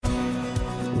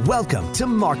Welcome to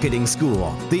Marketing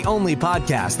School, the only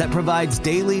podcast that provides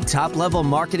daily top-level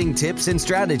marketing tips and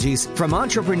strategies from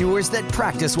entrepreneurs that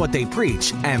practice what they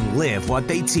preach and live what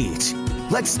they teach.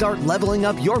 Let's start leveling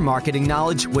up your marketing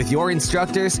knowledge with your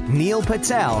instructors, Neil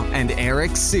Patel and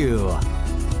Eric Siu.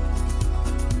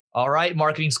 All right,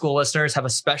 Marketing School listeners, have a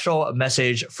special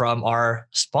message from our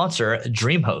sponsor,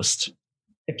 DreamHost.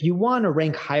 If you want to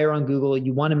rank higher on Google,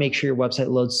 you want to make sure your website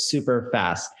loads super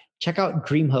fast. Check out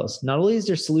DreamHost. Not only is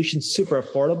their solution super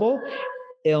affordable,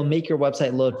 it'll make your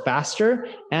website load faster,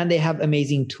 and they have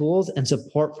amazing tools and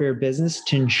support for your business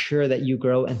to ensure that you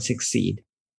grow and succeed.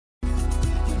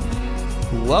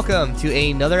 Welcome to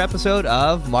another episode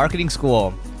of Marketing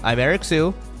School. I'm Eric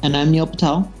Siu. And I'm Neil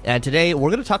Patel. And today we're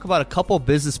going to talk about a couple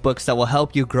business books that will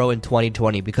help you grow in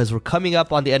 2020 because we're coming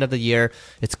up on the end of the year.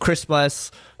 It's Christmas.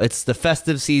 It's the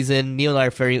festive season. Neil and I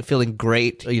are feeling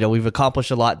great. You know, we've accomplished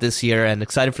a lot this year and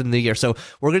excited for the new year. So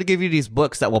we're going to give you these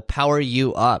books that will power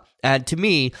you up. And to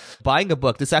me, buying a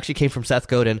book, this actually came from Seth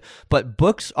Godin, but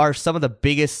books are some of the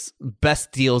biggest,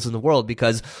 best deals in the world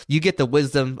because you get the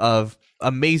wisdom of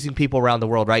amazing people around the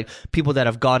world, right? People that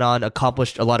have gone on,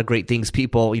 accomplished a lot of great things,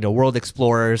 people, you know, world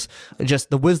explorers, and just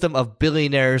the wisdom of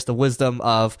billionaires, the wisdom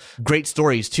of great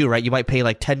stories too, right? You might pay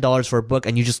like $10 for a book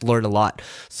and you just learn a lot.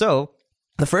 So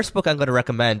the first book I'm going to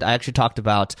recommend, I actually talked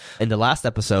about in the last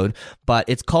episode, but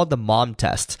it's called The Mom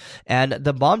Test. And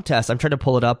The Mom Test, I'm trying to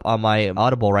pull it up on my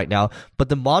Audible right now, but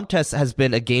The Mom Test has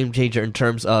been a game changer in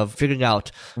terms of figuring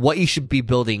out what you should be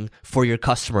building for your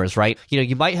customers, right? You know,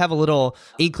 you might have a little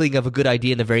inkling of a good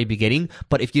idea in the very beginning,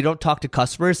 but if you don't talk to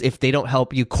customers, if they don't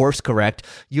help you course correct,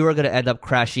 you are going to end up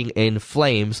crashing in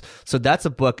flames. So that's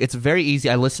a book. It's very easy.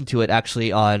 I listened to it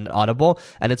actually on Audible,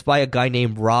 and it's by a guy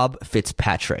named Rob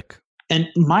Fitzpatrick. And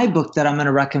my book that I'm going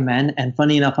to recommend, and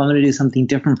funny enough, I'm going to do something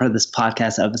different for this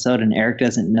podcast episode, and Eric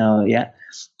doesn't know yet.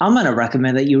 I'm going to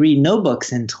recommend that you read no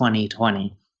books in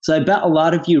 2020. So I bet a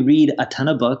lot of you read a ton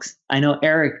of books. I know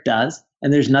Eric does,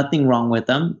 and there's nothing wrong with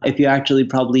them. If you actually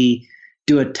probably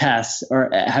do a test or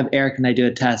have Eric and I do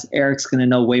a test, Eric's going to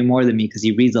know way more than me because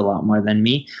he reads a lot more than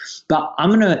me. But I'm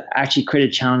going to actually create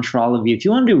a challenge for all of you. If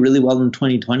you want to do really well in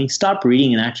 2020, stop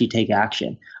reading and actually take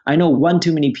action. I know one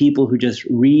too many people who just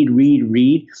read,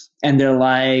 and they're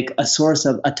like a source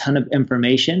of a ton of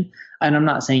information. And I'm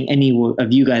not saying any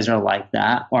of you guys are like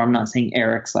that, or I'm not saying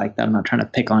Eric's like that. I'm not trying to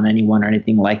pick on anyone or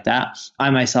anything like that.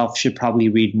 I myself should probably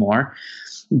read more.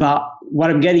 But what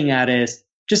I'm getting at is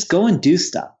just go and do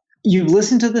stuff. You've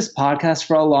listened to this podcast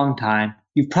for a long time.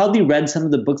 You've probably read some of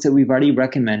the books that we've already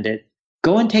recommended.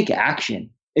 Go and take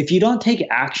action. If you don't take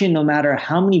action, no matter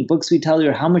how many books we tell you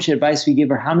or how much advice we give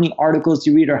or how many articles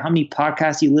you read or how many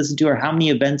podcasts you listen to or how many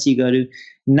events you go to,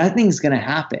 nothing's going to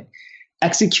happen.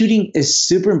 Executing is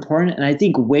super important, and I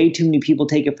think way too many people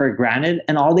take it for granted,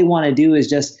 and all they want to do is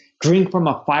just drink from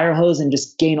a fire hose and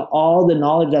just gain all the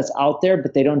knowledge that's out there,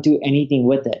 but they don't do anything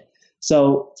with it.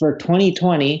 So for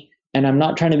 2020, and I'm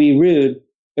not trying to be rude,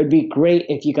 it would be great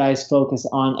if you guys focus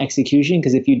on execution,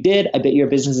 because if you did, I bet your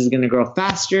business is going to grow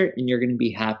faster and you're going to be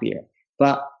happier.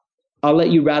 But I'll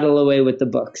let you rattle away with the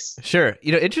books. Sure.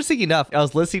 You know, interesting enough, I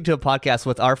was listening to a podcast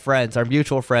with our friends, our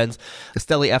mutual friends,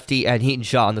 Stelly FD and Heaton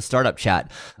Shaw on the Startup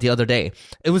Chat the other day.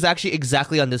 It was actually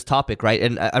exactly on this topic, right?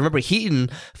 And I remember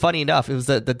Heaton, funny enough, it was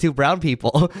the two brown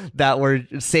people that were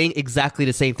saying exactly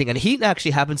the same thing. And Heaton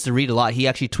actually happens to read a lot. He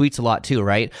actually tweets a lot too,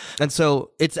 right? And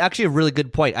so it's actually a really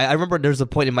good point. I remember there's a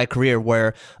point in my career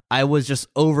where I was just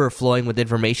overflowing with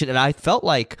information, and I felt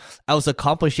like I was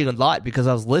accomplishing a lot because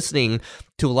I was listening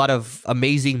to a lot of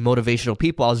amazing motivational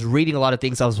people. I was reading a lot of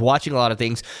things. I was watching a lot of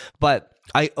things, but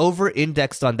I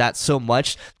over-indexed on that so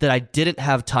much that I didn't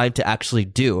have time to actually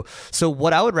do. So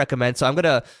what I would recommend, so I'm going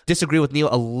to disagree with Neil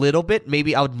a little bit.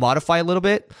 Maybe I would modify a little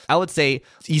bit. I would say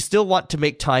you still want to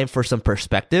make time for some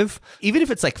perspective. Even if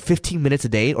it's like 15 minutes a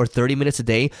day or 30 minutes a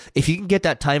day, if you can get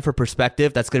that time for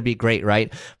perspective, that's going to be great,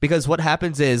 right? Because what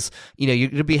happens is, you know, you're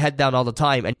going to be head down all the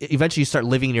time and eventually you start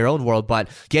living in your own world, but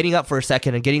getting up for a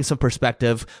second and getting some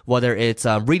perspective, whether it's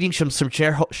reading some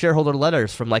shareholder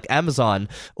letters from like Amazon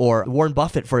or Warren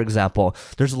Buffett, for example,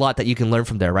 there's a lot that you can learn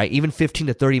from there, right? Even 15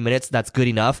 to 30 minutes, that's good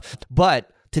enough.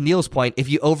 But to Neil's point, if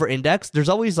you over-index, there's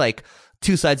always like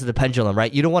two sides of the pendulum,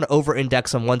 right? You don't want to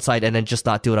over-index on one side and then just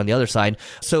not do it on the other side.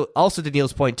 So also to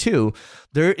Neil's point too,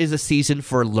 there is a season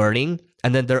for learning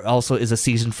And then there also is a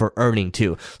season for earning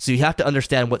too. So you have to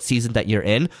understand what season that you're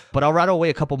in. But I'll rattle away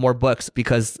a couple more books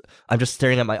because I'm just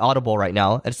staring at my Audible right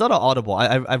now. And it's not an Audible.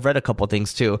 I've read a couple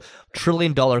things too. $1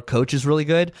 Trillion Coach is really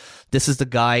good. This is the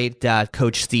guy that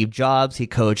coached Steve Jobs. He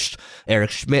coached Eric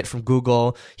Schmidt from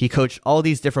Google. He coached all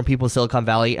these different people in Silicon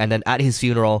Valley. And then at his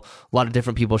funeral, a lot of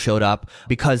different people showed up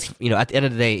because, you know, at the end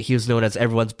of the day, he was known as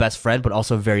everyone's best friend, but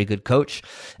also a very good coach.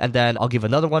 And then I'll give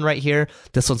another one right here.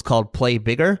 This one's called Play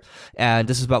Bigger. And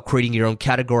this is about creating your own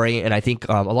category. And I think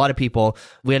a lot of people,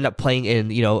 we end up playing in,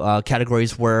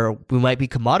 categories where we might be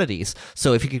commodities.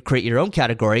 So if you could create your own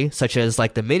category, such as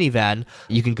like the minivan,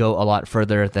 you can go a lot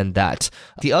further than that.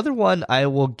 The other one I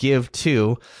will give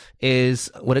too is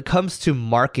when it comes to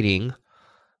marketing.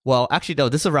 Well, actually, no,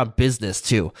 this is around business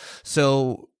too.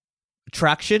 So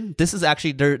Traction, this is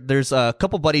actually, there's a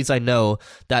couple buddies I know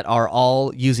that are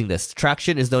all using this.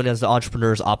 Traction is known as the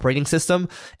entrepreneur's operating system,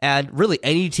 and really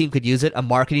any team could use it. A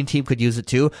marketing team could use it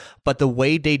too, but the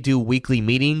way they do weekly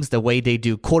meetings, the way they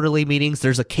do quarterly meetings,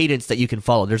 there's a cadence that you can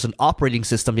follow. There's an operating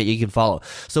system that you can follow.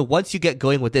 So once you get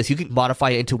going with this, you can modify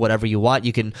it into whatever you want.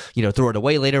 You can, throw it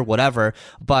away later, whatever.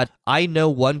 But I know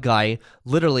one guy,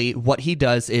 literally what he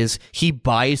does is he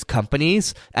buys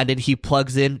companies and then he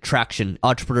plugs in Traction,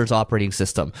 entrepreneur's operating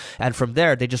system. And from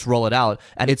there, they just roll it out.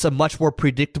 And it's a much more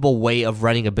predictable way of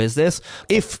running a business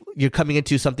if you're coming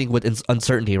into something with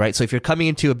uncertainty, right? So if you're coming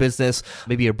into a business,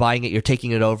 maybe you're buying it, you're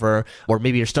taking it over, or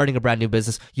maybe you're starting a brand new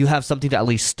business, you have something to at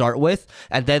least start with.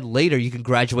 And then later you can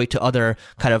graduate to other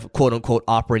kind of quote unquote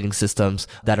operating systems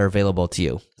that are available to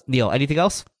you. Neil, anything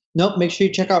else? Nope. Make sure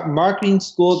you check out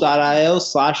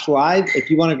marketingschool.io/live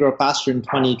if you want to grow faster in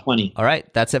 2020. All right.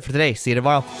 That's it for today. See you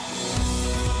tomorrow.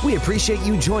 We appreciate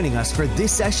you joining us for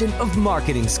this session of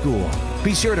Marketing School.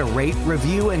 Be sure to rate,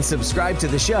 review, and subscribe to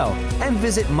the show, and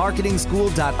visit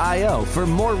marketingschool.io for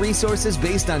more resources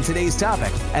based on today's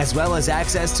topic, as well as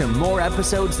access to more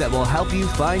episodes that will help you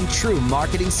find true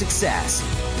marketing success.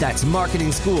 That's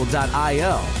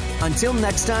marketingschool.io. Until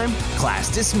next time,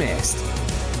 class dismissed.